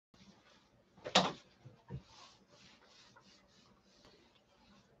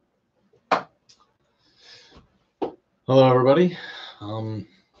Hello, everybody. Gotta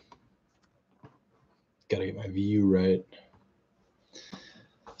get my view right.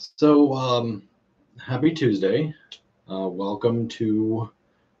 So, happy Tuesday. Welcome to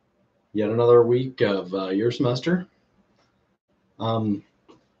yet another week of your semester. Now,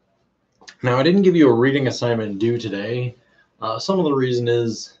 I didn't give you a reading assignment due today. Some of the reason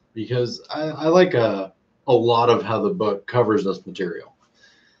is because I like a lot of how the book covers this material.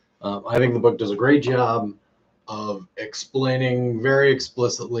 I think the book does a great job of explaining very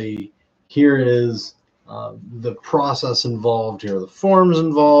explicitly, here is the process involved, here are the forms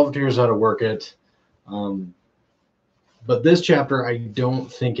involved, here's how to work it. But this chapter, I don't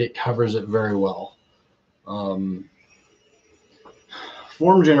think it covers it very well. Form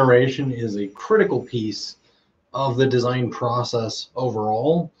generation is a critical piece of the design process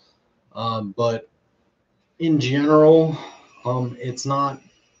overall, but in general, it's not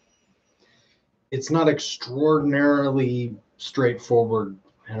extraordinarily straightforward,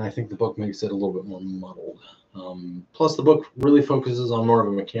 and I think the book makes it a little bit more muddled. Plus, the book really focuses on more of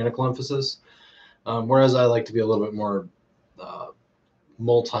a mechanical emphasis, whereas I like to be a little bit more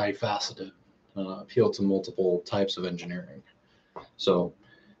multifaceted, appeal to multiple types of engineering. So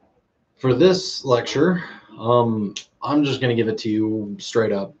for this lecture, I'm just going to give it to you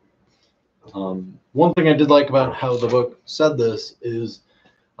straight up. One thing I did like about how the book said this is,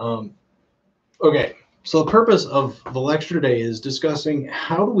 okay, so the purpose of the lecture today is discussing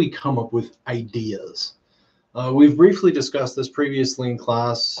how do we come up with ideas. We've briefly discussed this previously in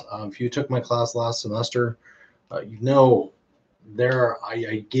class. If you took my class last semester, you know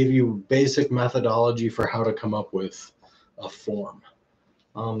I give you basic methodology for how to come up with a form.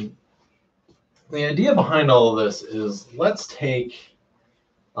 The idea behind all of this is, let's take,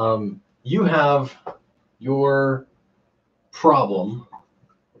 you have your problem,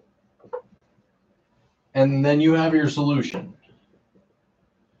 and then you have your solution.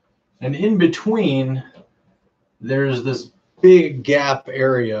 And in between, there's this big gap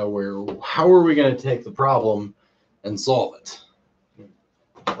area where, how are we going to take the problem and solve it?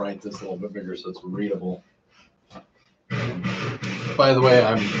 Write this a little bit bigger so it's readable. By the way,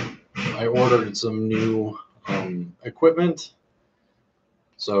 I ordered some new equipment,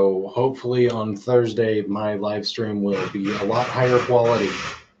 so hopefully on Thursday my live stream will be a lot higher quality.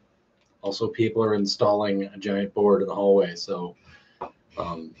 Also, people are installing a giant board in the hallway, so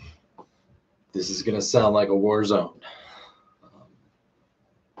this is going to sound like a war zone.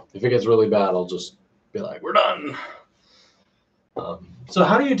 If it gets really bad, I'll just be like, we're done. So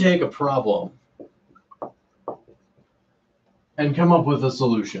how do you take a problem and come up with a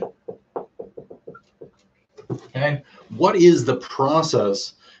solution? Okay, what is the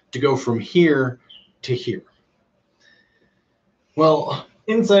process to go from here to here? Well,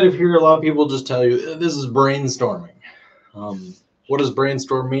 inside of here, a lot of people just tell you this is brainstorming. What does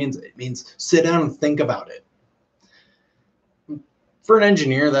brainstorm mean? It means sit down and think about it. For an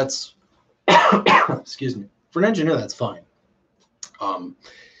engineer, that's excuse me. For an engineer, that's fine.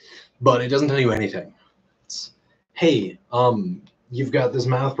 But it doesn't tell you anything. It's, hey, you've got this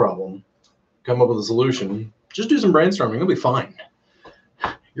math problem. Come up with a solution. Just do some brainstorming. You'll be fine.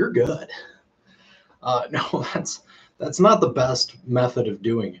 You're good. No, that's not the best method of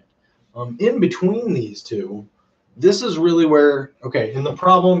doing it. In between these two, this is really where, okay, in the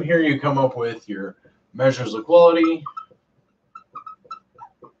problem here, you come up with your measures of quality.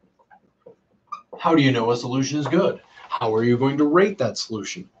 How do you know a solution is good? How are you going to rate that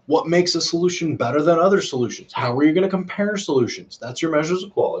solution? What makes a solution better than other solutions? How are you going to compare solutions? That's your measures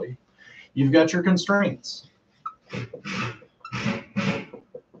of quality. You've got your constraints.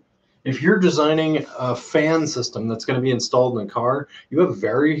 If you're designing a fan system that's going to be installed in a car, you have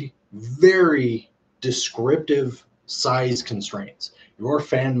very, very descriptive size constraints. Your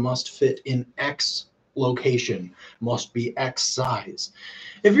fan must fit in X location, must be X size.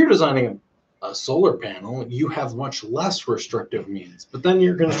 If you're designing a solar panel, you have much less restrictive means, but then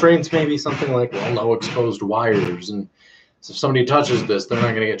your constraints may be something like, well, no exposed wires, and so if somebody touches this, they're not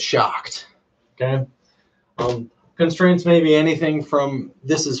going to get shocked. Okay. Constraints may be anything from,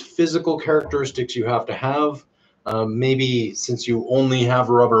 this is physical characteristics you have to have. Maybe since you only have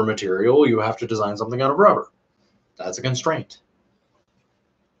rubber material, you have to design something out of rubber. That's a constraint.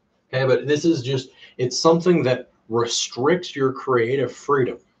 Okay, but this is just, it's something that restricts your creative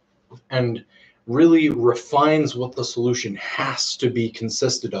freedom and really refines what the solution has to be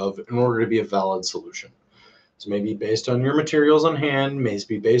consisted of in order to be a valid solution. So maybe based on your materials on hand,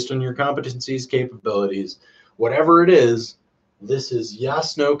 maybe based on your competencies, capabilities, whatever it is, this is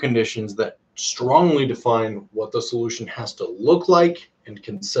yes, no conditions that strongly define what the solution has to look like and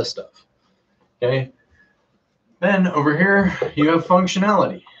consist of. Okay. Then over here, you have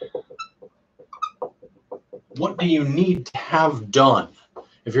functionality. What do you need to have done?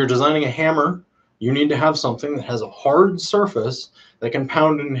 If you're designing a hammer, you need to have something that has a hard surface that can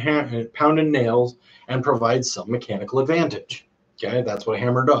pound in nails and provide some mechanical advantage. Okay, that's what a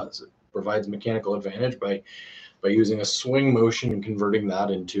hammer does. It provides mechanical advantage by using a swing motion and converting that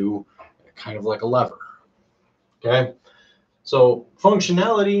into kind of like a lever. Okay, so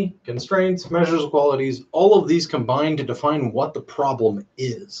functionality, constraints, measures of qualities, all of these combine to define what the problem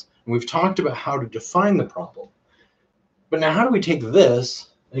is. And we've talked about how to define the problem. But now how do we take this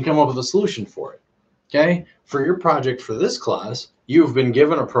and come up with a solution for it? Okay, for your project for this class, you've been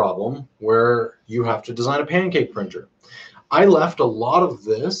given a problem where you have to design a pancake printer. I left a lot of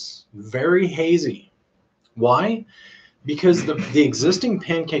this very hazy. Why? Because the existing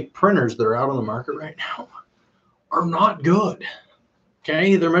pancake printers that are out on the market right now are not good.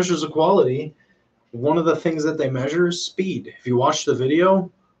 Okay, their measures of quality, one of the things that they measure is speed. If you watch the video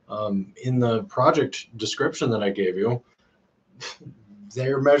in the project description that I gave you,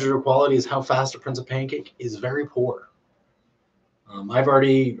 their measure of quality is how fast it prints a pancake is very poor. I've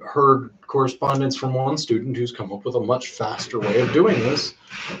already heard correspondence from one student who's come up with a much faster way of doing this.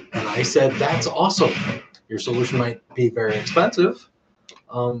 And I said, that's awesome. Your solution might be very expensive,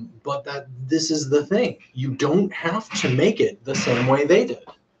 but this is the thing. You don't have to make it the same way they did.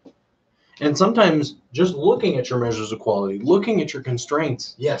 And sometimes just looking at your measures of quality, looking at your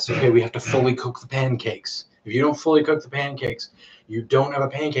constraints, yes, okay, we have to fully cook the pancakes. If you don't fully cook the pancakes, you don't have a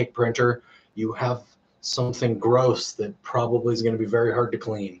pancake printer, you have something gross that probably is going to be very hard to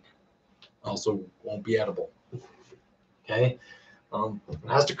clean. Also won't be edible. Okay?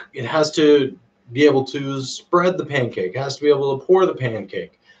 It has to be able to spread the pancake, it has to be able to pour the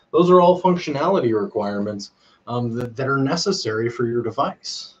pancake. Those are all functionality requirements that are necessary for your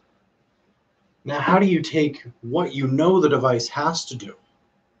device. Now, how do you take what you know the device has to do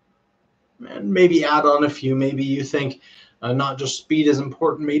and maybe add on a few? Maybe you think not just speed is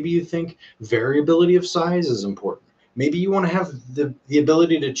important. Maybe you think variability of size is important. Maybe you want to have the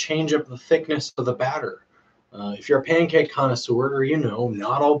ability to change up the thickness of the batter. If you're a pancake connoisseur, you know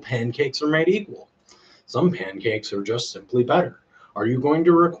not all pancakes are made equal. Some pancakes are just simply better. Are you going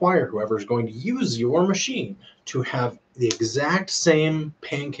to require whoever's going to use your machine to have the exact same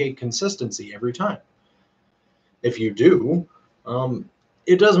pancake consistency every time? If you do,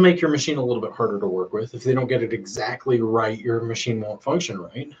 it does make your machine a little bit harder to work with. If they don't get it exactly right, your machine won't function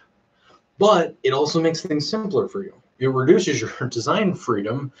right. But it also makes things simpler for you. It reduces your design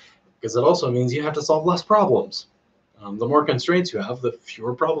freedom because it also means you have to solve less problems. The more constraints you have, the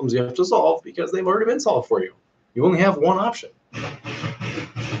fewer problems you have to solve because they've already been solved for you. You only have one option.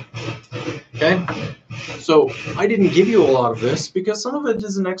 Okay? So I didn't give you a lot of this because some of it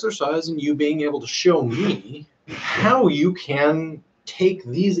is an exercise in you being able to show me how you can take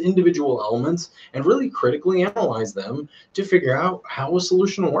these individual elements and really critically analyze them to figure out how a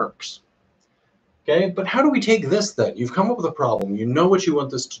solution works. Okay, but how do we take this then? You've come up with a problem. You know what you want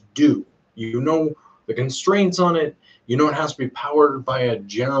this to do. You know the constraints on it. You know it has to be powered by a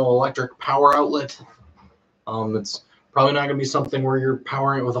General Electric power outlet. It's probably not going to be something where you're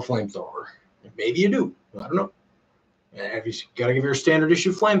powering it with a flamethrower. Maybe you do. I don't know. You got to give your standard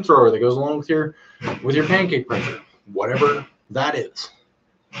issue flamethrower that goes along with your pancake printer, whatever that is.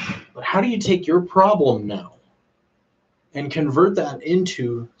 But how do you take your problem now and convert that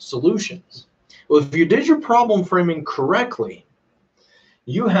into solutions? Well, if you did your problem framing correctly,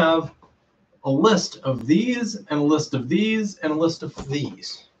 you have a list of these and a list of these and a list of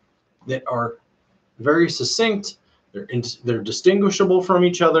these that are very succinct. They're distinguishable from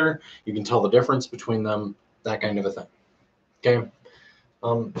each other. You can tell the difference between them, that kind of a thing. Okay.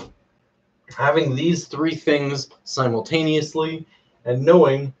 Having these three things simultaneously and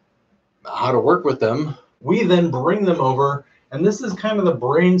knowing how to work with them, we then bring them over, and this is kind of the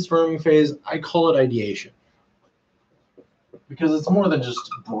brainstorming phase. I call it ideation because it's more than just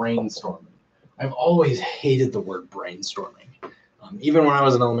brainstorming. I've always hated the word brainstorming, even when I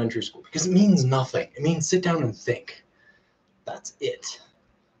was in elementary school, because it means nothing. It means sit down and think. That's it.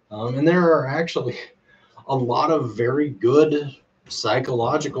 And there are actually a lot of very good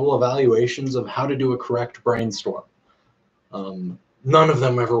psychological evaluations of how to do a correct brainstorm. None of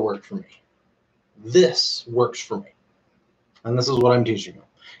them ever worked for me. This works for me. And this is what I'm teaching you.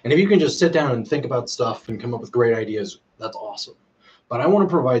 And if you can just sit down and think about stuff and come up with great ideas, that's awesome. But I want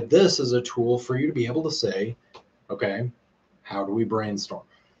to provide this as a tool for you to be able to say, okay, how do we brainstorm?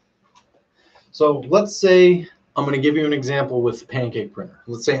 So let's say I'm going to give you an example with the pancake printer.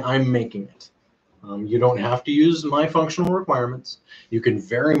 Let's say I'm making it. You don't have to use my functional requirements. You can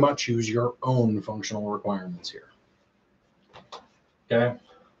very much use your own functional requirements here. Okay.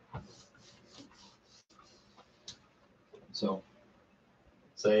 So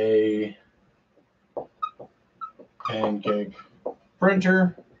say pancake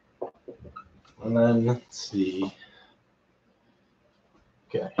printer, and then let's see.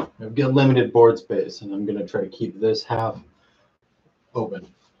 Okay, I've got limited board space, and I'm going to try to keep this half open.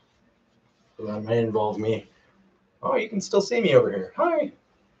 So that may involve me. Oh, you can still see me over here. Hi.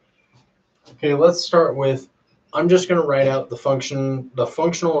 Okay, let's start with, I'm just going to write out the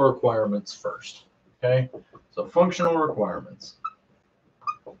functional requirements first. Okay, so functional requirements.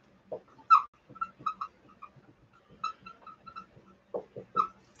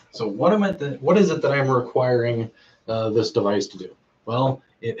 So what is it that I'm requiring this device to do? Well,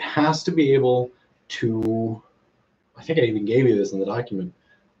 it has to be able to, I think I even gave you this in the document.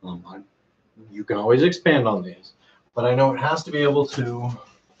 You can always expand on these, but I know it has to be able to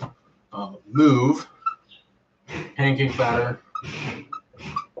move pancake batter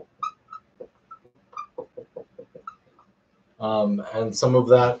and some of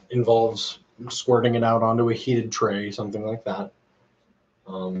that involves squirting it out onto a heated tray, something like that.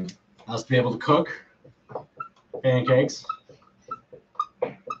 Has to be able to cook pancakes.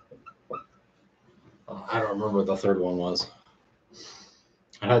 I don't remember what the third one was.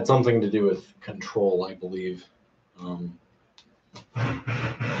 It had something to do with control, I believe.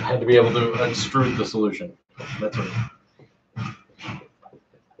 Had to be able to extrude the solution. That's right.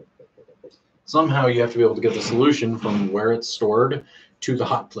 Somehow you have to be able to get the solution from where it's stored to the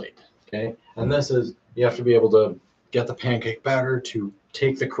hot plate. Okay, and this is, you have to be able to get the pancake batter to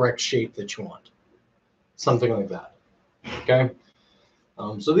take the correct shape that you want. Something like that. Okay,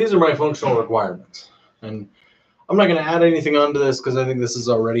 so these are my functional requirements, and I'm not going to add anything onto this because I think this is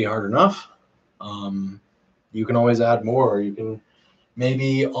already hard enough. You can always add more. You can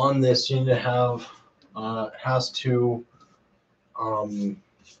maybe on this you need to have has to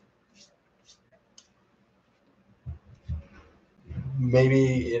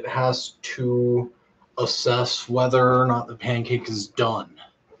maybe it has to assess whether or not the pancake is done.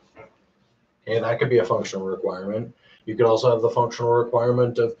 Okay, that could be a functional requirement. You could also have the functional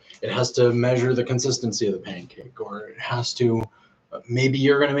requirement of it has to measure the consistency of the pancake, or it has to, maybe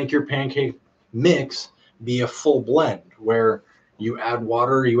you're going to make your pancake mix be a full blend where you add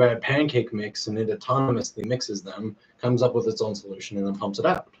water, you add pancake mix, and it autonomously mixes them, comes up with its own solution, and then pumps it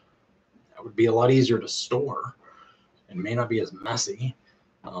out. That would be a lot easier to store and may not be as messy.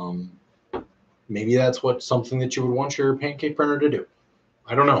 Maybe that's something that you would want your pancake printer to do.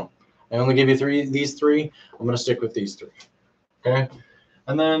 I don't know. I only gave you these three. I'm going to stick with these three. Okay.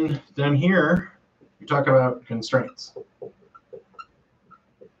 And then down here, we talk about constraints.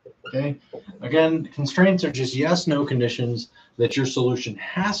 Okay. Again, constraints are just yes, no conditions that your solution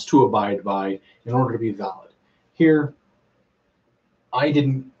has to abide by in order to be valid. Here, I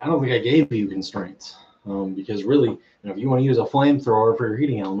don't think I gave you constraints because really, if you want to use a flamethrower for your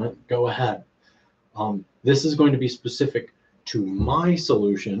heating element, go ahead. This is going to be specific to my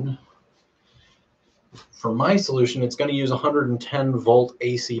solution. For my solution, it's going to use 110 volt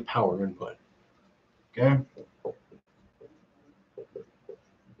AC power input. Okay.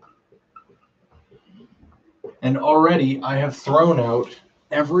 And already I have thrown out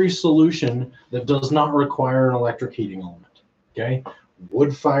every solution that does not require an electric heating element. Okay.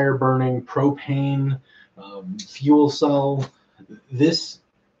 Wood fire burning, propane, fuel cell. This,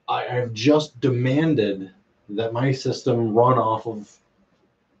 I've just demanded that my system run off of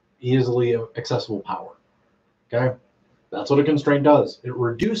easily accessible power. Okay, that's what a constraint does. It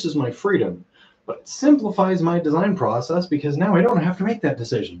reduces my freedom, but it simplifies my design process because now I don't have to make that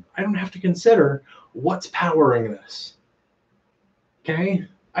decision. I don't have to consider what's powering this. Okay,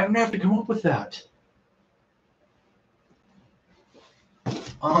 I don't have to come up with that.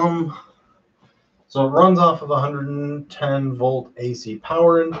 So it runs off of 110 volt AC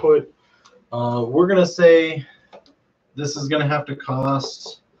power input. We're gonna say this is gonna have to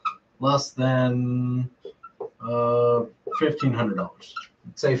cost less than $1,500.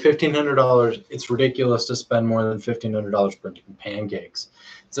 Say $1,500. It's ridiculous to spend more than $1,500 printing pancakes,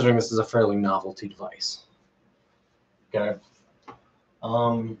 considering this is a fairly novelty device. Okay.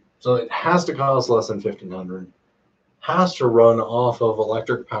 So it has to cost less than $1,500. Has to run off of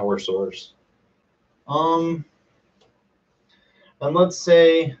electric power source. And let's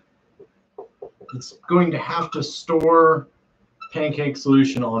say it's going to have to store pancake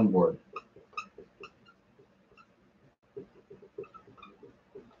solution on board.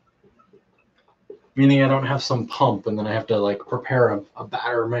 Meaning I don't have some pump and then I have to like prepare a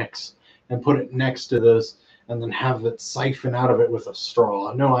batter mix and put it next to this and then have it siphon out of it with a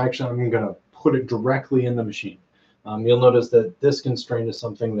straw. No, actually I'm going to put it directly in the machine. You'll notice that this constraint is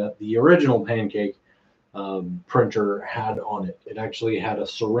something that the original pancake printer had on it. It actually had a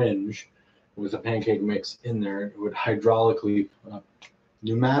syringe with a pancake mix in there. It would hydraulically,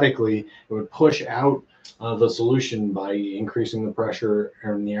 pneumatically, it would push out the solution by increasing the pressure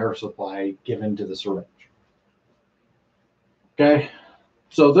and the air supply given to the syringe. Okay,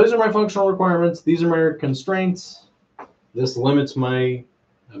 so those are my functional requirements. These are my constraints. This limits my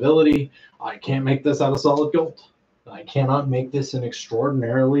ability. I can't make this out of solid gold. I cannot make this an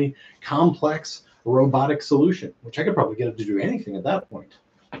extraordinarily complex robotic solution, which I could probably get it to do anything at that point.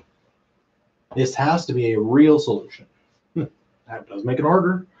 This has to be a real solution. That does make it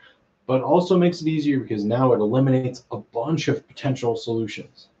harder, but also makes it easier because now it eliminates a bunch of potential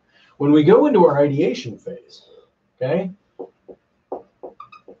solutions. When we go into our ideation phase, okay,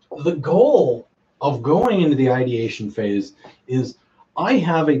 the goal of going into the ideation phase is I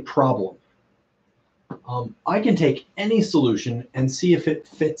have a problem. I can take any solution and see if it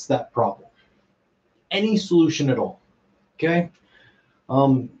fits that problem. Any solution at all. Okay.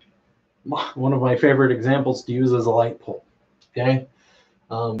 One of my favorite examples to use is a light pole. Okay.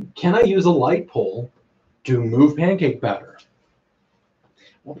 Can I use a light pole to move pancake batter?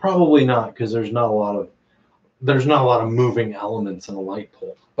 Well, probably not, because there's not a lot of moving elements in a light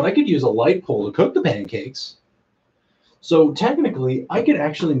pole. But I could use a light pole to cook the pancakes. So technically, I could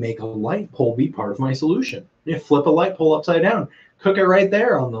actually make a light pole be part of my solution. You flip a light pole upside down, cook it right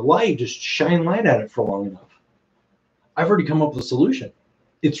there on the light, just shine light at it for long enough. I've already come up with a solution.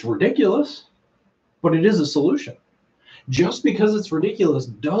 It's ridiculous, but it is a solution. Just because it's ridiculous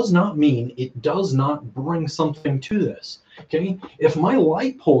does not mean it does not bring something to this. Okay? If my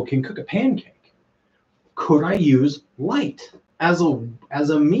light pole can cook a pancake, could I use light as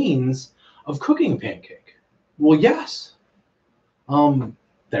a means of cooking a pancake? Well, yes.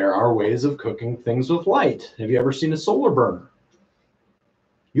 There are ways of cooking things with light. Have you ever seen a solar burner?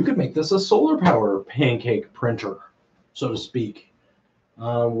 You could make this a solar power pancake printer, so to speak,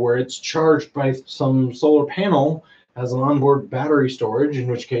 where it's charged by some solar panel, has an onboard battery storage, in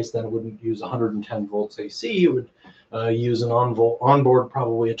which case then it wouldn't use 110 volts AC. It would use an onboard,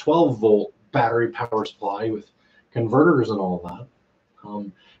 probably a 12-volt battery power supply with converters and all of that.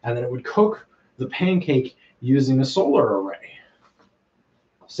 And then it would cook the pancake using a solar array.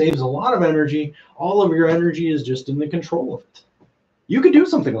 Saves a lot of energy. All of your energy is just in the control of it. You could do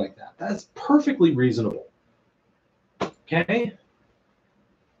something like that. That's perfectly reasonable. Okay?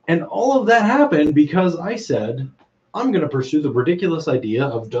 And all of that happened because I said, I'm going to pursue the ridiculous idea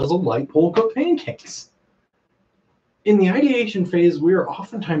of, does a light pole cook pancakes? In the ideation phase, we are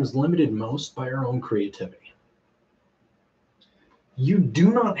oftentimes limited most by our own creativity. You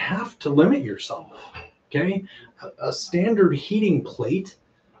do not have to limit yourself. Okay? A standard heating plate,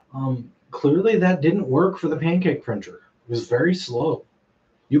 clearly that didn't work for the pancake printer. It was very slow.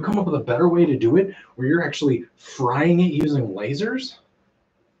 You come up with a better way to do it where you're actually frying it using lasers,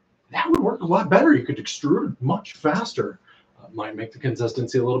 that would work a lot better. You could extrude much faster. Might make the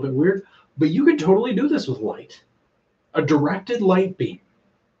consistency a little bit weird, but you could totally do this with light. A directed light beam.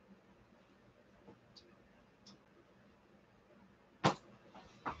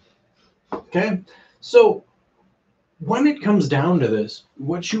 Okay, so when it comes down to this,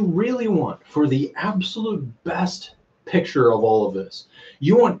 what you really want for the absolute best picture of all of this,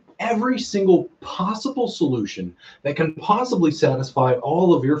 you want every single possible solution that can possibly satisfy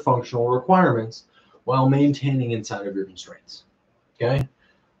all of your functional requirements while maintaining inside of your constraints. Okay?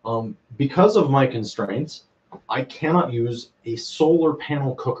 Because of my constraints, I cannot use a solar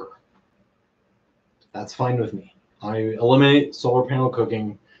panel cooker. That's fine with me. I eliminate solar panel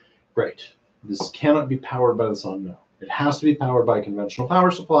cooking. Great. This cannot be powered by the sun, no. It has to be powered by a conventional power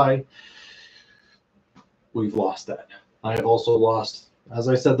supply. We've lost that. I have also lost, as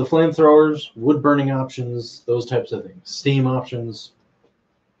I said, the flamethrowers, wood burning options, those types of things, steam options.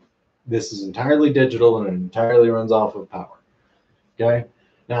 This is entirely digital and it entirely runs off of power. Okay?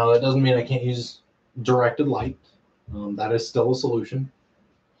 Now, that doesn't mean I can't use directed light. That is still a solution.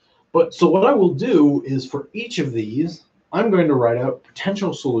 But so what I will do is for each of these, I'm going to write out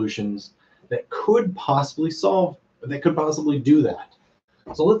potential solutions that could possibly do that.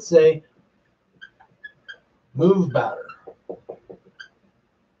 So let's say move batter.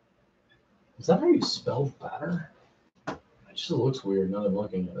 Is that how you spell batter? It just looks weird now that I'm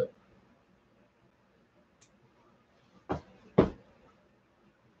looking at it.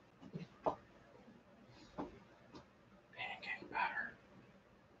 Pancake batter.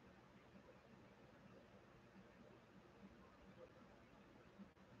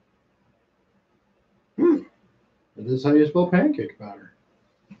 This is how you spell pancake batter.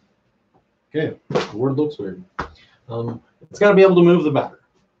 Okay, the word looks weird. It's got to be able to move the batter.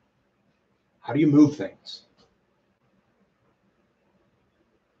 How do you move things?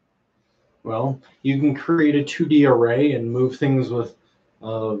 Well, you can create a 2D array and move things with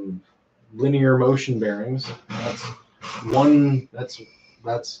linear motion bearings.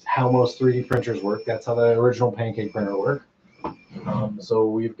 That's how most 3D printers work. That's how the original pancake printer worked. So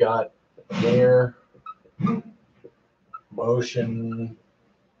we've got linear motion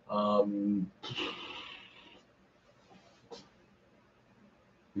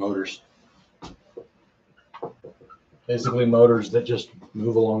motors. Basically motors that just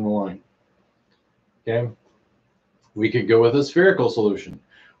move along the line. Okay. We could go with a spherical solution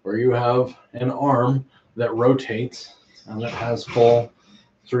where you have an arm that rotates and that has full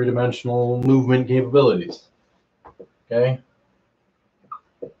three-dimensional movement capabilities. Okay.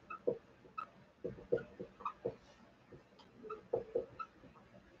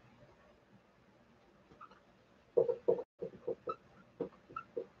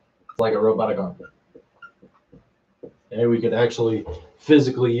 Like a robotic arm. Okay, we could actually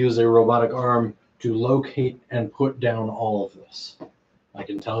physically use a robotic arm to locate and put down all of this. I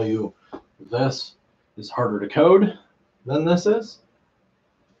can tell you this is harder to code than this is.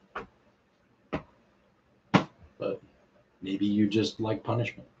 But maybe you just like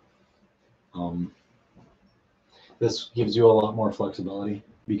punishment. This gives you a lot more flexibility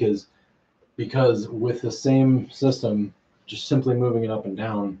because with the same system, just simply moving it up and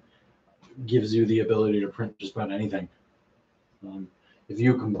down gives you the ability to print just about anything. If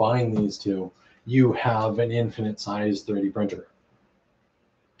you combine these two, you have an infinite size 3D printer.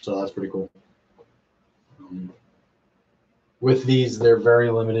 So that's pretty cool. With these, they're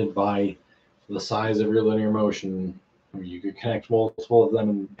very limited by the size of your linear motion. I mean, you could connect multiple of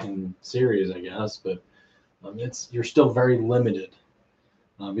them in series, I guess, but you're still very limited.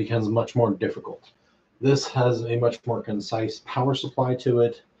 Becomes much more difficult. This has a much more concise power supply to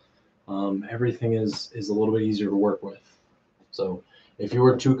it. Everything is a little bit easier to work with. So if you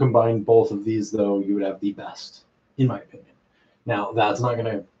were to combine both of these, though, you would have the best, in my opinion. Now, that's not going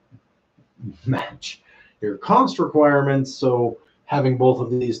to match your cost requirements, so having both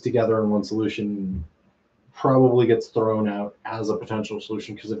of these together in one solution probably gets thrown out as a potential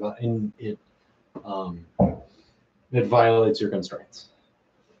solution because it violates your constraints.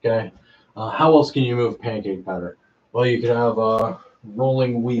 Okay, how else can you move pancake batter? Well, you could have a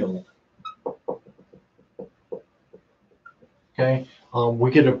rolling wheel. Okay,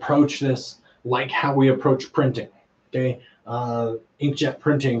 we could approach this like how we approach printing. Okay, inkjet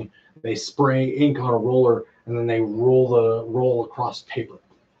printing, they spray ink on a roller and then they roll across paper.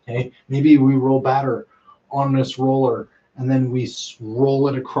 Okay, maybe we roll batter on this roller and then we roll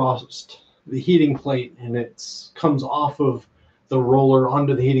it across the heating plate and it comes off of the roller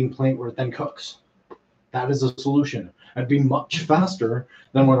onto the heating plate where it then cooks. That is a solution. It'd be much faster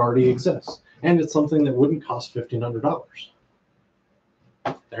than what already exists, and it's something that wouldn't cost $1,500.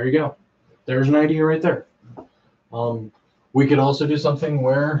 There you go. There's an idea right there. We could also do something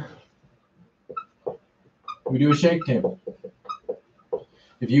where we do a shake table.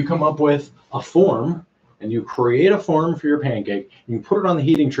 If you come up with a form and you create a form for your pancake, you put it on the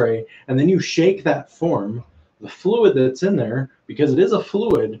heating tray, and then you shake that form, the fluid that's in there, because it is a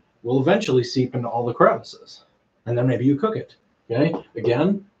fluid, will eventually seep into all the crevices. And then maybe you cook it. Okay?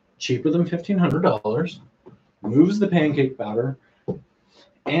 Again, cheaper than $1,500, moves the pancake batter,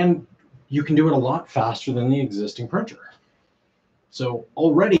 and you can do it a lot faster than the existing printer. So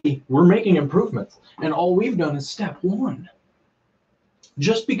already we're making improvements, and all we've done is step one.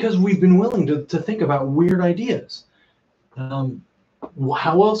 Just because we've been willing to think about weird ideas. How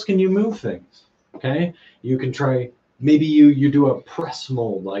else can you move things? Okay, you can try. Maybe you do a press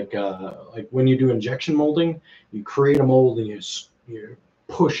mold, like when you do injection molding, you create a mold and you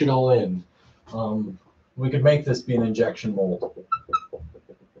push it all in. We could make this be an injection mold.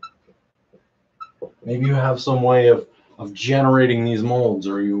 Maybe you have some way of generating these molds,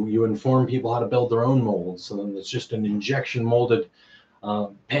 or you inform people how to build their own molds. So then it's just an injection molded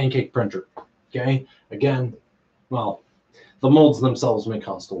pancake printer. Okay, again, well, the molds themselves may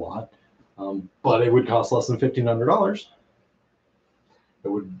cost a lot, but it would cost less than $1,500. It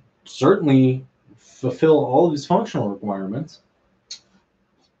would certainly fulfill all of these functional requirements.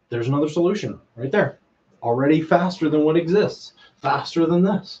 There's another solution right there, already faster than what exists, faster than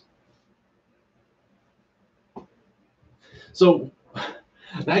this. So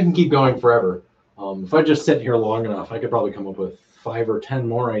I can keep going forever. If I just sit here long enough, I could probably come up with 5 or 10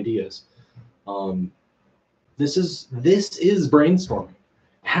 more ideas. This is brainstorming.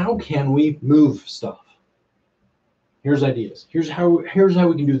 How can we move stuff? Here's ideas. Here's how we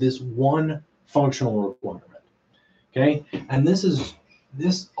can do this one functional requirement. Okay, and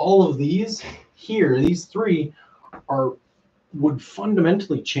all of these here, these three would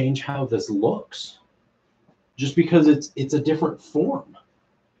fundamentally change how this looks, just because it's a different form,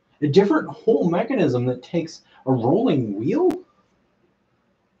 a different whole mechanism that takes a rolling wheel.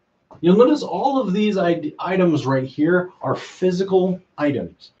 You'll notice all of these items right here are physical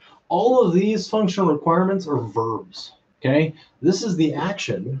items. All of these functional requirements are verbs. Okay, this is the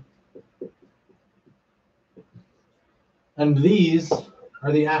action, and these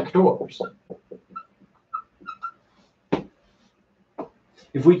are the actors.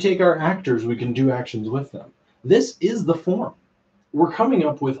 If we take our actors, we can do actions with them. This is the form. We're coming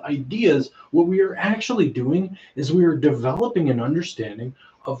up with ideas. What we are actually doing is we are developing an understanding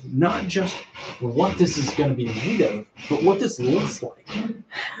of not just what this is going to be made of, but what this looks like.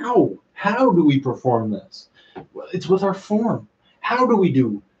 How do we perform this? Well, it's with our form. How do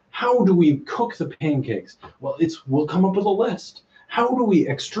we cook the pancakes? Well, we'll come up with a list. How do we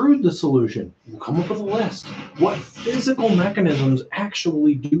extrude the solution? We'll come up with a list. What physical mechanisms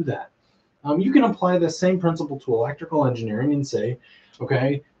actually do that? You can apply the same principle to electrical engineering and say,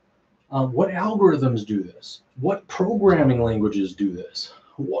 okay, what algorithms do this? What programming languages do this?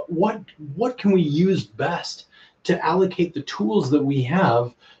 What can we use best to allocate the tools that we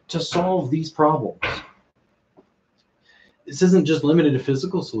have to solve these problems? This isn't just limited to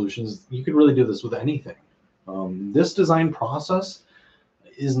physical solutions. You could really do this with anything. This design process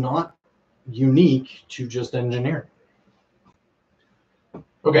is not unique to just engineering.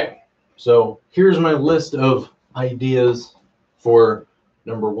 Okay, so here's my list of ideas for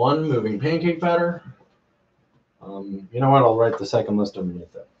number 1, moving pancake batter. You know what? I'll write the second list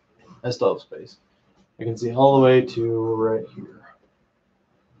underneath it. I still have space. I can see all the way to right here.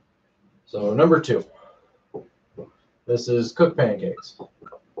 So number 2, this is cook pancakes.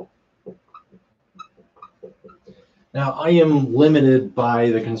 Now, I am limited by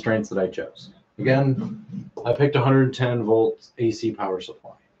the constraints that I chose. Again, I picked 110 volts AC power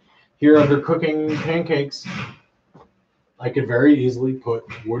supply. Here under cooking pancakes, I could very easily put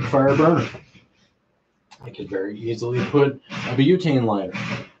wood fire burner. I could very easily put a butane lighter.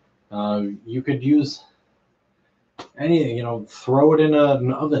 You could use anything, throw it in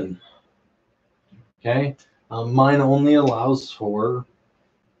an oven. Okay, mine only allows for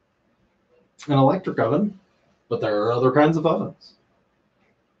an electric oven, but there are other kinds of ovens.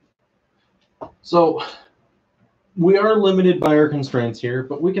 So we are limited by our constraints here,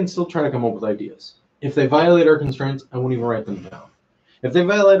 but we can still try to come up with ideas. If they violate our constraints, I won't even write them down. If they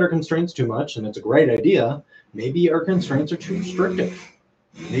violate our constraints too much, and it's a great idea, maybe our constraints are too restrictive.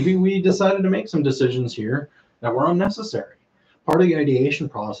 Maybe we decided to make some decisions here that were unnecessary. Part of the ideation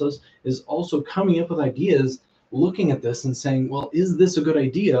process is also coming up with ideas, looking at this and saying, well, is this a good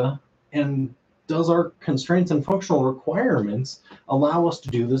idea? And does our constraints and functional requirements allow us to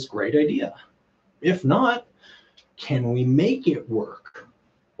do this great idea? If not, can we make it work?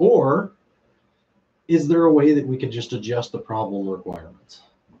 Or is there a way that we could just adjust the problem requirements?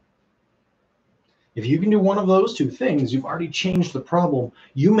 If you can do one of those two things, you've already changed the problem.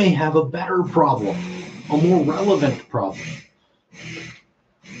 You may have a better problem, a more relevant problem.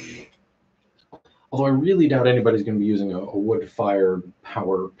 Although I really doubt anybody's going to be using a wood-fired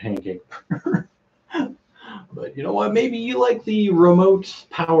power pancake burner. But you know what? Maybe you like the remote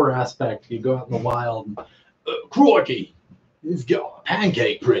power aspect. You go out in the wild. Crikey, you've got a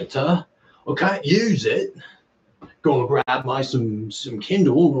pancake printer. I can't use it. Gonna grab my some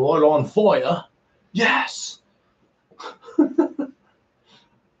Kindle and light on fire. Yes.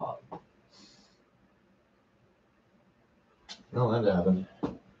 No, that happened.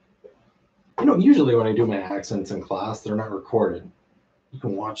 Usually when I do my accents in class, they're not recorded. You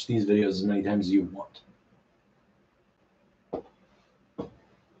can watch these videos as many times as you want.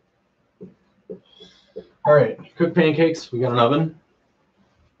 All right, cook pancakes. We got an oven.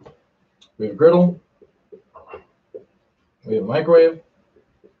 We have a griddle. We have a microwave.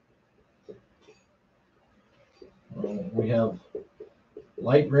 We have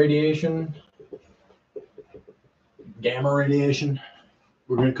light radiation, gamma radiation.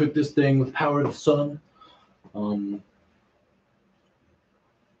 We're going to cook this thing with power of the sun.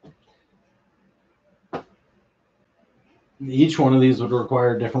 Each one of these would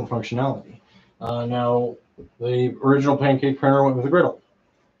require different functionality. Now, the original pancake printer went with a griddle.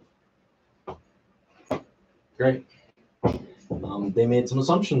 Great. They made some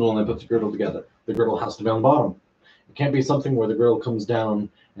assumptions when they put the griddle together. The griddle has to be on the bottom. It can't be something where the griddle comes down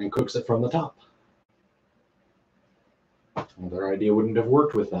and cooks it from the top. Well, their idea wouldn't have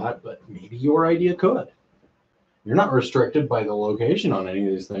worked with that, but maybe your idea could. You're not restricted by the location on any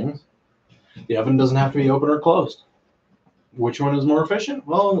of these things. The oven doesn't have to be open or closed. Which one is more efficient?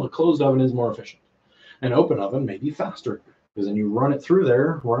 Well, a closed oven is more efficient. An open oven may be faster because then you run it through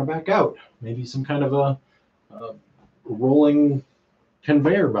there, run it back out. Maybe some kind of a rolling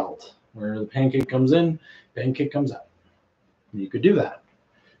conveyor belt where the pancake comes in, pancake comes out. You could do that.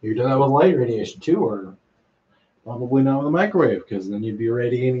 You could do that with light radiation too, or probably not with a microwave because then you'd be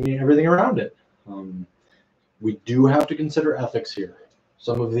radiating everything around it. We do have to consider ethics here.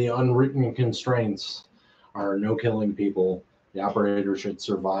 Some of the unwritten constraints are no killing people. The operator should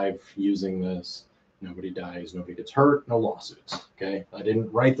survive using this. Nobody dies, nobody gets hurt, no lawsuits. Okay, I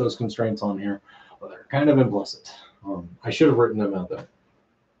didn't write those constraints on here, but they're kind of implicit. I should have written them out there.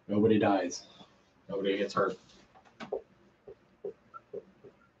 Nobody dies, nobody gets hurt.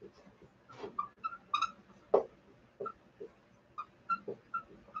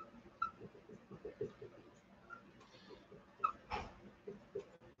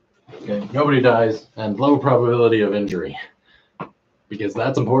 Okay, nobody dies, and low probability of injury, because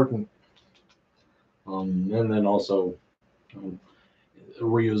that's important. And then also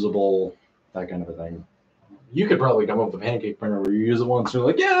reusable, that kind of a thing. You could probably come up with a pancake printer where you use it once, you're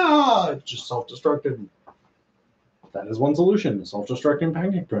like, yeah, it's just self-destructed. That is one solution, a self-destructing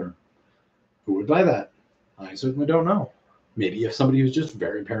pancake printer. Who would buy that? I certainly don't know. Maybe if somebody who's just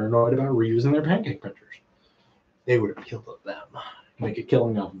very paranoid about reusing their pancake printers, they would appeal to them, make a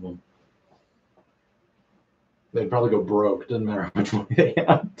killing off of them. They'd probably go broke. Doesn't matter how much money they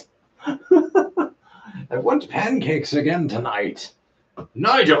had. I want pancakes again tonight.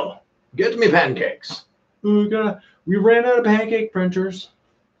 Nigel, get me pancakes. We ran out of pancake printers.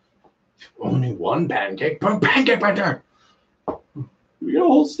 Only one pancake printer. We got a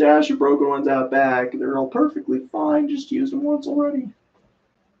whole stash of broken ones out back. They're all perfectly fine. Just used them once already.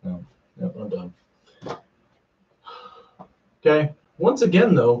 No, I'm done. Okay. Once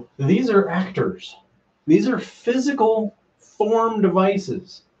again, though, these are actors. These are physical form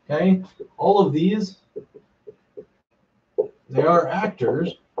devices. Okay. All of these, they are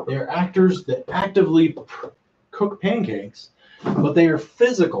actors. They are actors that actively cook pancakes, but they are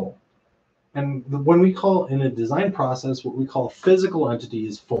physical. And when we call in a design process, what we call a physical entity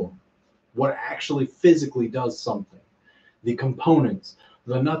is form. What actually physically does something. The components,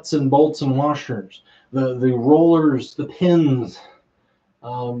 the nuts and bolts and washers, the rollers, the pins,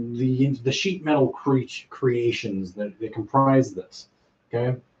 the sheet metal creations that comprise this.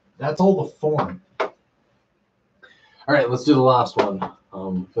 Okay, that's all the form. All right, let's do the last one.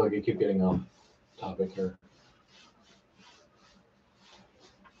 I feel like I keep getting off topic here.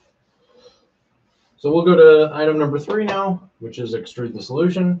 So we'll go to item number 3 now, which is extrude the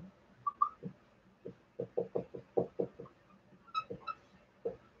solution.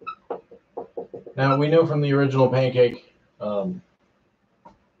 Now we know from the original pancake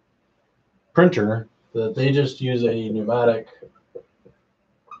printer that they just use a pneumatic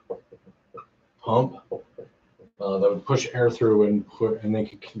pump that would push air through and they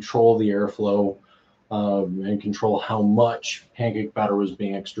could control the airflow and control how much pancake batter was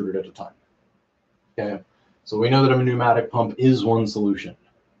being extruded at a time. Okay, so we know that a pneumatic pump is one solution.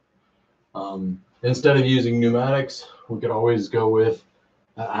 Instead of using pneumatics, we could always go with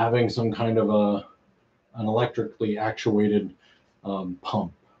having some kind of an electrically actuated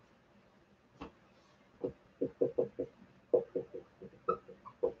pump.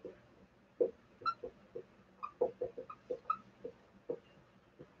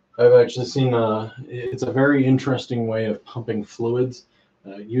 I've actually seen it's a very interesting way of pumping fluids.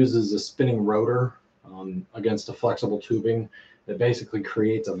 It uses a spinning rotor against a flexible tubing that basically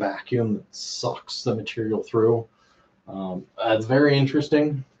creates a vacuum that sucks the material through. It's very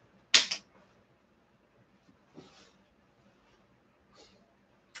interesting.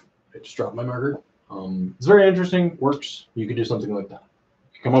 I just dropped my marker. It's very interesting, works. You could do something like that.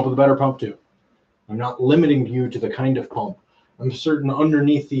 You can come up with a better pump too. I'm not limiting you to the kind of pump. I'm certain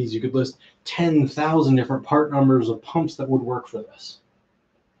underneath these you could list 10,000 different part numbers of pumps that would work for this.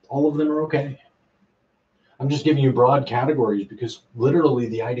 All of them are okay. I'm just giving you broad categories because literally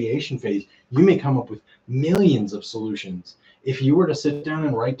the ideation phase, you may come up with millions of solutions. If you were to sit down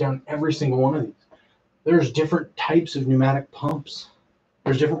and write down every single one of these, there's different types of pneumatic pumps.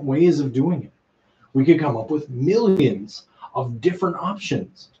 There's different ways of doing it. We could come up with millions of different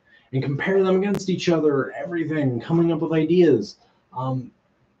options and compare them against each other, everything, coming up with ideas.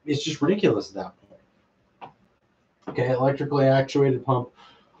 It's just ridiculous at that point. Okay, electrically actuated pump,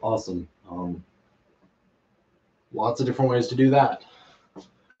 awesome. Lots of different ways to do that.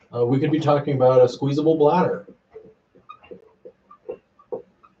 We could be talking about a squeezable bladder.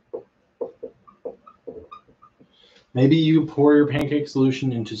 Maybe you pour your pancake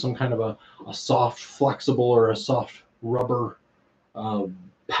solution into some kind of a soft, flexible, or a soft rubber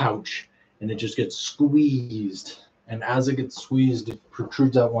pouch, and it just gets squeezed. And as it gets squeezed, it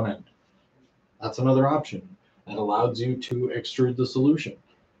protrudes out one end. That's another option that allows you to extrude the solution.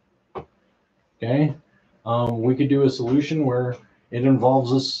 Okay, we could do a solution where it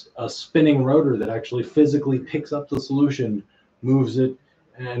involves a spinning rotor that actually physically picks up the solution, moves it,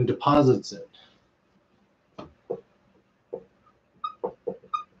 and deposits it.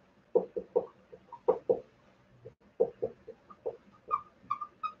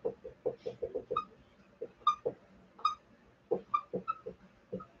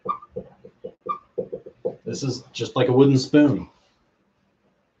 This is just like a wooden spoon.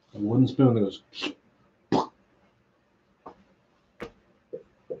 A wooden spoon that goes.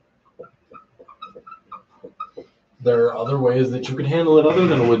 There are other ways that you can handle it other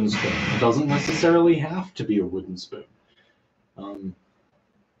than a wooden spoon. It doesn't necessarily have to be a wooden spoon. You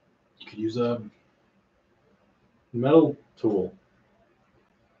could use a metal tool.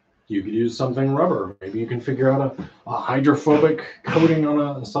 You could use something rubber. Maybe you can figure out a hydrophobic coating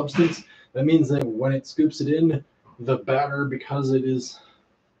on a substance. That means that when it scoops it in, the batter, because it is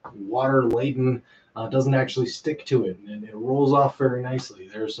water laden, doesn't actually stick to it, and it rolls off very nicely.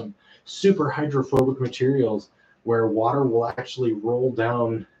 There's some super hydrophobic materials where water will actually roll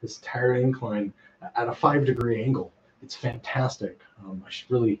down this entire incline at a 5-degree angle. It's fantastic. I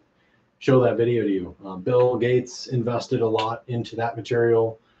should really show that video to you. Bill Gates invested a lot into that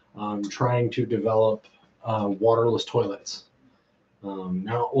material, trying to develop waterless toilets.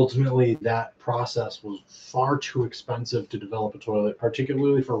 Now, ultimately, that process was far too expensive to develop a toilet,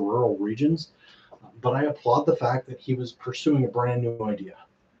 particularly for rural regions. But I applaud the fact that he was pursuing a brand new idea.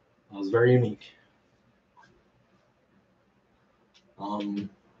 It was very unique. And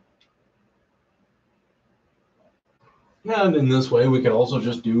in this way, we could also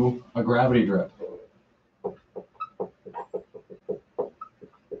just do a gravity drip.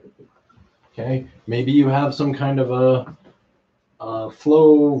 Okay, maybe you have some kind of a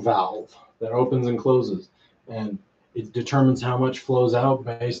flow valve that opens and closes, and it determines how much flows out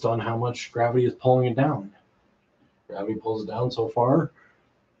based on how much gravity is pulling it down. Gravity pulls it down so far.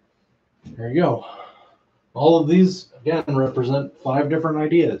 There you go. All of these, again, represent 5 different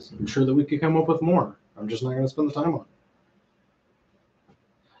ideas. I'm sure that we could come up with more. I'm just not going to spend the time on it.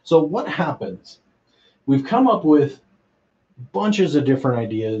 So what happens? We've come up with bunches of different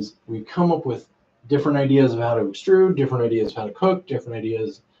ideas. We've come up with different ideas of how to extrude, different ideas of how to cook, different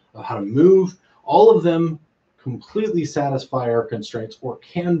ideas of how to move. All of them completely satisfy our constraints, or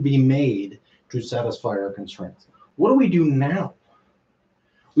can be made to satisfy our constraints. What do we do now?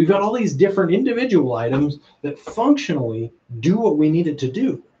 We've got all these different individual items that functionally do what we need it to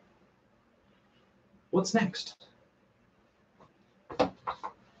do. What's next? I'm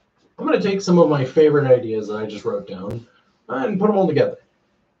going to take some of my favorite ideas that I just wrote down and put them all together.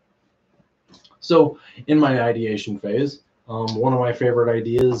 So in my ideation phase, one of my favorite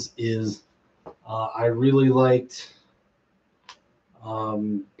ideas is I really liked,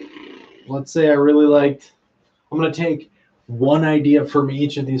 let's say I'm going to take one idea from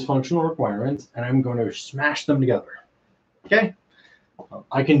each of these functional requirements, and I'm going to smash them together. Okay?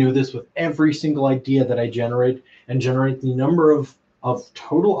 I can do this with every single idea that I generate, and generate the number of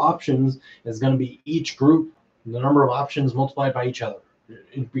total options is going to be each group, the number of options multiplied by each other.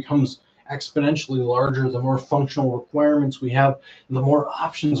 It becomes exponentially larger the more functional requirements we have, the more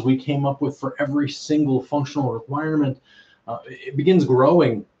options we came up with for every single functional requirement. It begins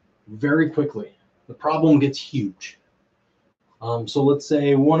growing very quickly. The problem gets huge. So let's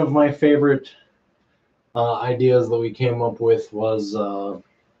say one of my favorite ideas that we came up with was, I'm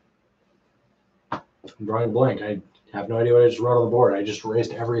drawing a blank. I have no idea what I just wrote on the board. I just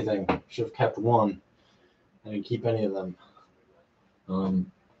erased everything. Should have kept one. I didn't keep any of them.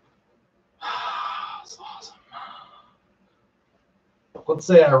 That's awesome. Let's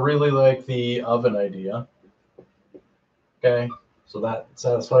say I really like the oven idea. Okay, so that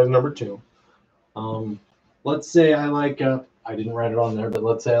satisfies number 2. Let's say I like I didn't write it on there, but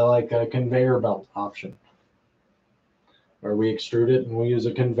let's say I like a conveyor belt option, where we extrude it and we use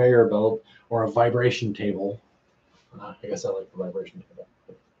a conveyor belt or a vibration table. I guess I like the vibration table.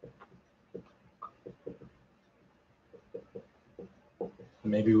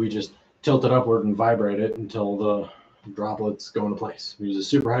 Maybe we just tilt it upward and vibrate it until the droplets go into place. We use a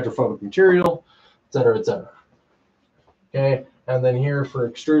super hydrophobic material, etc., etc. Okay, and then here for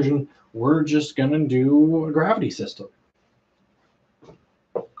extrusion, we're just going to do a gravity system.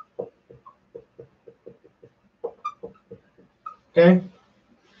 Okay,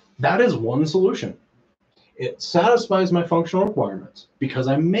 that is one solution. It satisfies my functional requirements because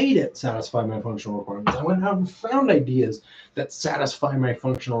I made it satisfy my functional requirements. I went out and found ideas that satisfy my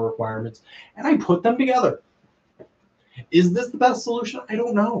functional requirements, and I put them together. Is this the best solution? I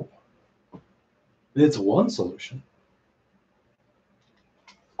don't know. It's one solution.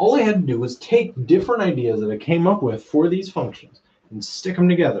 All I had to do was take different ideas that I came up with for these functions and stick them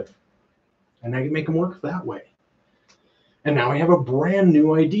together. And I can make them work that way. And now I have a brand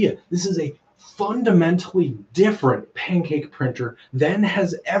new idea. This is a fundamentally different pancake printer than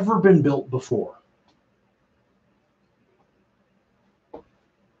has ever been built before.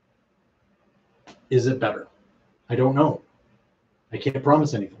 Is it better? I don't know. I can't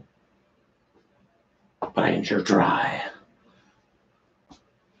promise anything. But I can sure try.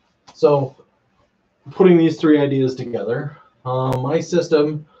 So, putting these three ideas together, my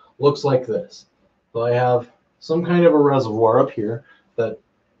system looks like this. So I have some kind of a reservoir up here that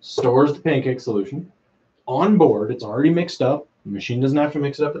stores the pancake solution. On board, it's already mixed up. The machine doesn't have to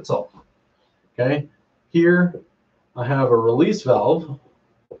mix it up itself. Okay, here I have a release valve.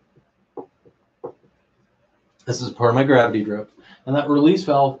 This is part of my gravity drip. And that release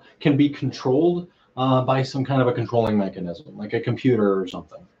valve can be controlled by some kind of a controlling mechanism, like a computer or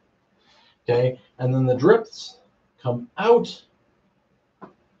something. Okay, and then the drips come out,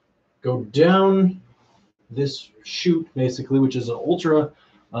 go down this chute, basically, which is an ultra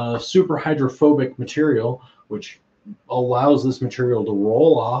super hydrophobic material, which allows this material to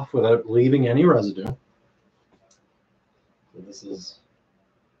roll off without leaving any residue. So this is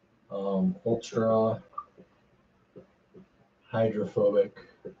ultra hydrophobic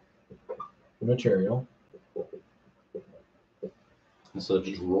material. And so it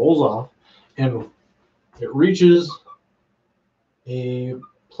just rolls off, and it reaches a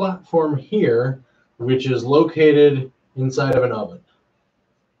platform here, which is located inside of an oven.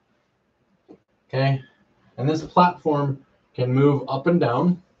 Okay, and this platform can move up and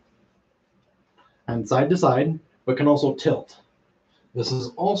down and side to side, but can also tilt. This is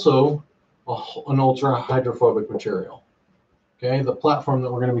also an ultra hydrophobic material. Okay, the platform that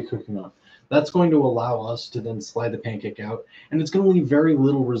we're going to be cooking on. That's going to allow us to then slide the pancake out, and it's going to leave very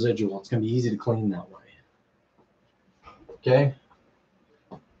little residual. It's going to be easy to clean that way. Okay.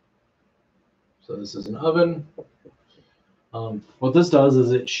 So this is an oven. What this does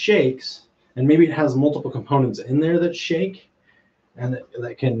is it shakes, and maybe it has multiple components in there that shake, and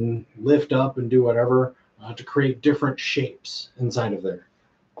that can lift up and do whatever to create different shapes inside of there.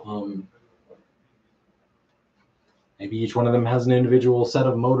 Maybe each one of them has an individual set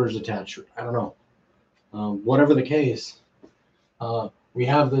of motors attached. I don't know. Whatever the case, we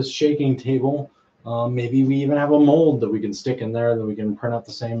have this shaking table. Maybe we even have a mold that we can stick in there that we can print out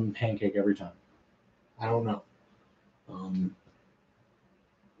the same pancake every time. I don't know.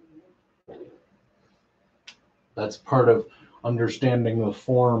 That's part of understanding the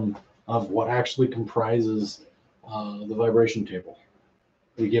form of what actually comprises the vibration table.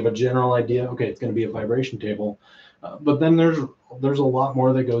 We give a general idea. Okay, it's going to be a vibration table. But then there's a lot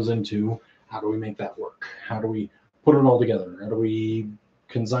more that goes into how do we make that work? How do we put it all together? How do we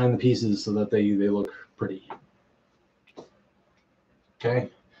consign the pieces so that they look pretty? Okay,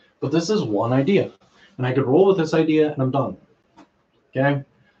 but this is one idea, and I could roll with this idea and I'm done. Okay,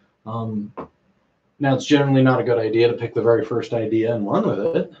 now it's generally not a good idea to pick the very first idea and run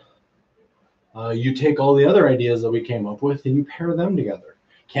with it. You take all the other ideas that we came up with and you pair them together.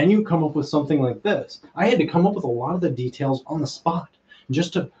 Can you come up with something like this? I had to come up with a lot of the details on the spot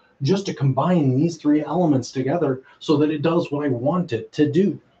just to combine these three elements together so that it does what I want it to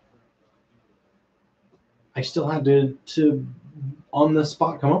do. I still had to on the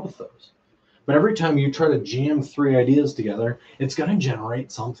spot come up with those. But every time you try to jam three ideas together, it's going to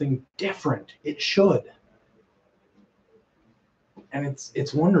generate something different. It should. And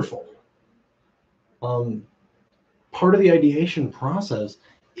it's wonderful. Part of the ideation process,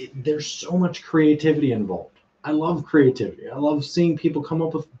 there's so much creativity involved. I love creativity. I love seeing people come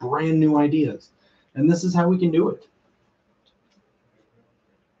up with brand new ideas. And this is how we can do it.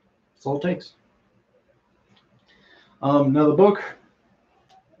 That's all it takes. Now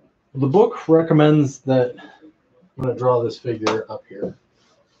the book recommends that, I'm going to draw this figure up here.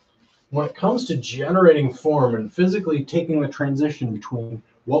 When it comes to generating form and physically taking the transition between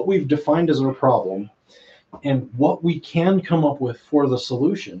what we've defined as our problem and what we can come up with for the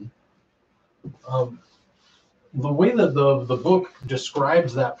solution, the way that the book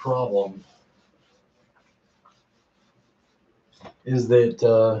describes that problem is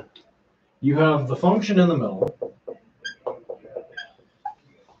that you have the function in the middle,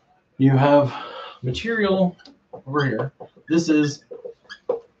 you have material over here. This is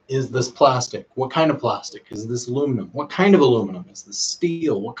Is this plastic? What kind of plastic? Is this aluminum? What kind of aluminum? Is this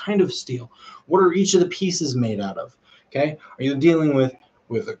steel? What kind of steel? What are each of the pieces made out of? Okay, are you dealing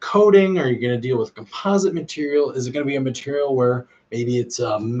with a coating? Are you going to deal with composite material? Is it going to be a material where maybe it's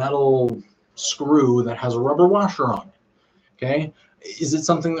a metal screw that has a rubber washer on it? Okay, is it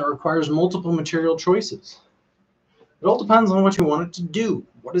something that requires multiple material choices? It all depends on what you want it to do.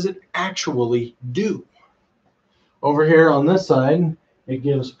 What does it actually do? Over here on this side, it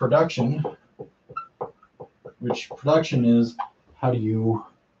gives production, which production is how do you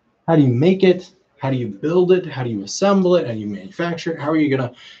make it? How do you build it? How do you assemble it? How do you manufacture it? How are you going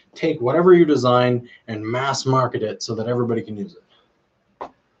to take whatever you design and mass market it so that everybody can use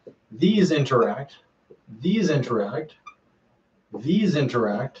it? These interact. These interact. These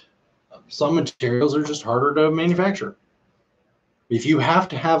interact. Some materials are just harder to manufacture. If you have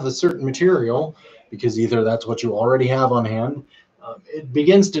to have a certain material, because either that's what you already have on hand, it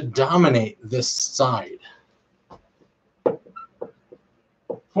begins to dominate this side.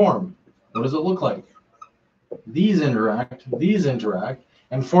 Form. What does it look like? These interact,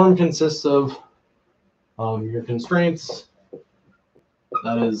 and form consists of your constraints.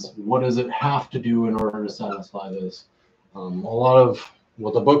 That is, what does it have to do in order to satisfy this? A lot of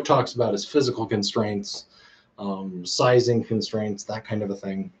what the book talks about is physical constraints, sizing constraints, that kind of a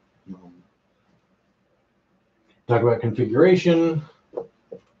thing. Talk about configuration.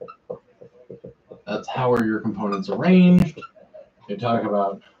 That's how are your components arranged. They talk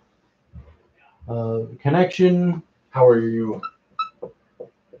about connection. How are you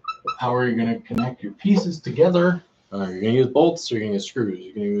going to connect your pieces together? You're going to use bolts, or you're going to use screws.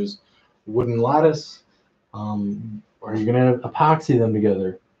 You're going to use wooden lattice, or you're going to epoxy them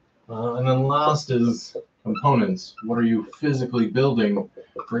together. And then last is components. What are you physically building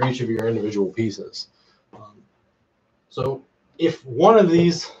for each of your individual pieces? So if one of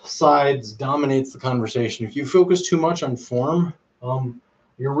these sides dominates the conversation, if you focus too much on form,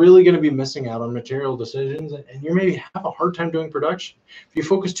 you're really going to be missing out on material decisions, and you may have a hard time doing production. If you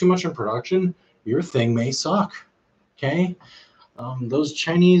focus too much on production, your thing may suck. Okay, those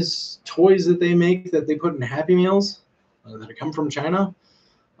Chinese toys that they make, that they put in Happy Meals, that come from China,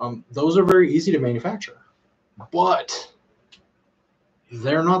 those are very easy to manufacture, but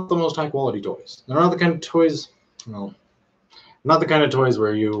they're not the most high quality toys. They're not the kind of toys, well, not the kind of toys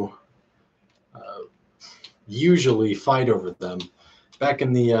where you usually fight over them. Back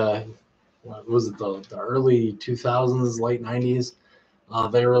in the what was it, the early 2000s, late 90s,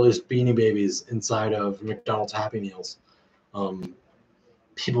 they released Beanie Babies inside of McDonald's Happy Meals.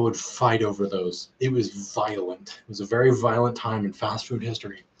 People would fight over those. It was violent. It was a very violent time in fast food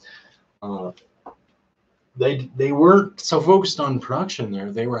history. They weren't so focused on production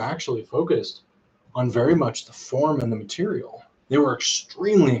there. They were actually focused on very much the form and the material. They were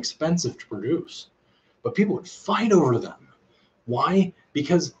extremely expensive to produce, but people would fight over them. Why?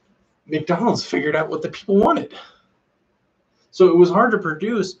 Because McDonald's figured out what the people wanted. So it was hard to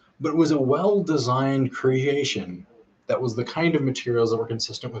produce, but it was a well-designed creation that was the kind of materials that were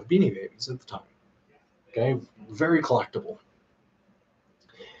consistent with Beanie Babies at the time. Okay, very collectible.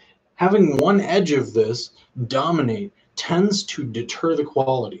 Having one edge of this dominate tends to deter the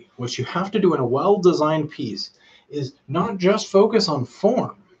quality. What you have to do in a well-designed piece is not just focus on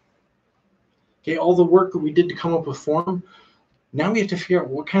form. Okay, all the work that we did to come up with form, now we have to figure out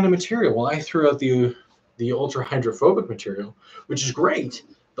what kind of material. Well, I threw out the ultra hydrophobic material, which is great.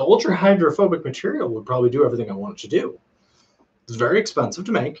 The ultra hydrophobic material would probably do everything I want it to do. It's very expensive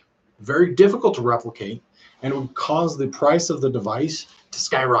to make, very difficult to replicate, and it would cause the price of the device to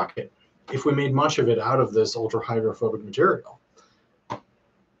skyrocket if we made much of it out of this ultra hydrophobic material.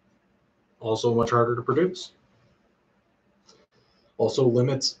 Also much harder to produce. Also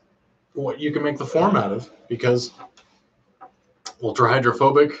limits what you can make the form out of, because ultra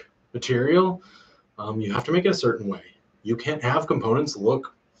hydrophobic material, you have to make it a certain way. You can't have components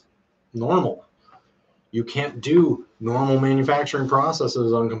look normal. You can't do normal manufacturing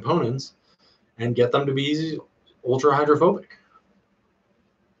processes on components and get them to be ultra hydrophobic.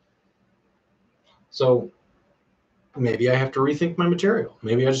 So maybe I have to rethink my material.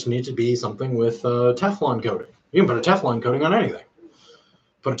 Maybe I just need to be something with Teflon coating. You can put a Teflon coating on anything.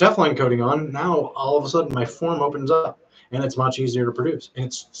 Put a Teflon coating on, now all of a sudden my form opens up and it's much easier to produce. And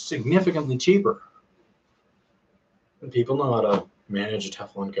it's significantly cheaper. And people know how to manage a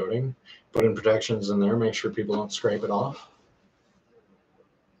Teflon coating, put in protections in there, make sure people don't scrape it off.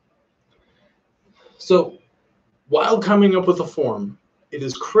 So while coming up with a form, it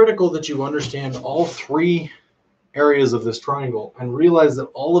is critical that you understand all three areas of this triangle and realize that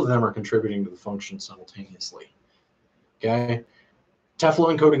all of them are contributing to the function simultaneously. Okay?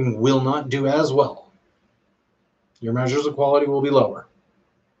 Teflon coating will not do as well. Your measures of quality will be lower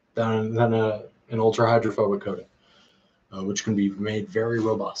than an ultra hydrophobic coating, which can be made very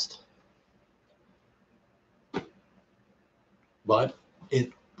robust. But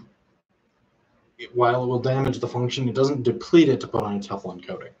while it will damage the function, it doesn't deplete it to put on a Teflon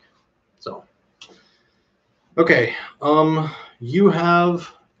coating. So, okay, you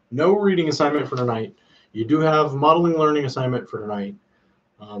have no reading assignment for tonight. You do have modeling learning assignment for tonight.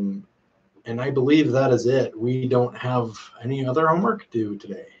 And I believe that is it. We don't have any other homework due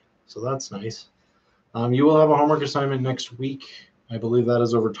today. So that's nice. You will have a homework assignment next week. I believe that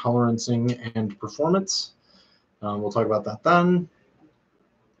is over tolerancing and performance. We'll talk about that then.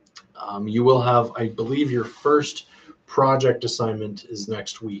 You will have, I believe, your first project assignment is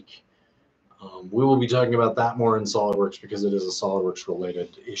next week. We will be talking about that more in SolidWorks because it is a SolidWorks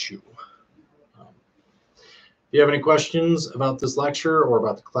related issue. If you have any questions about this lecture or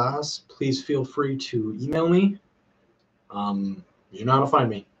about the class, please feel free to email me. You know how to find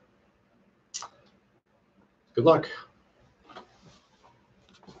me. Good luck.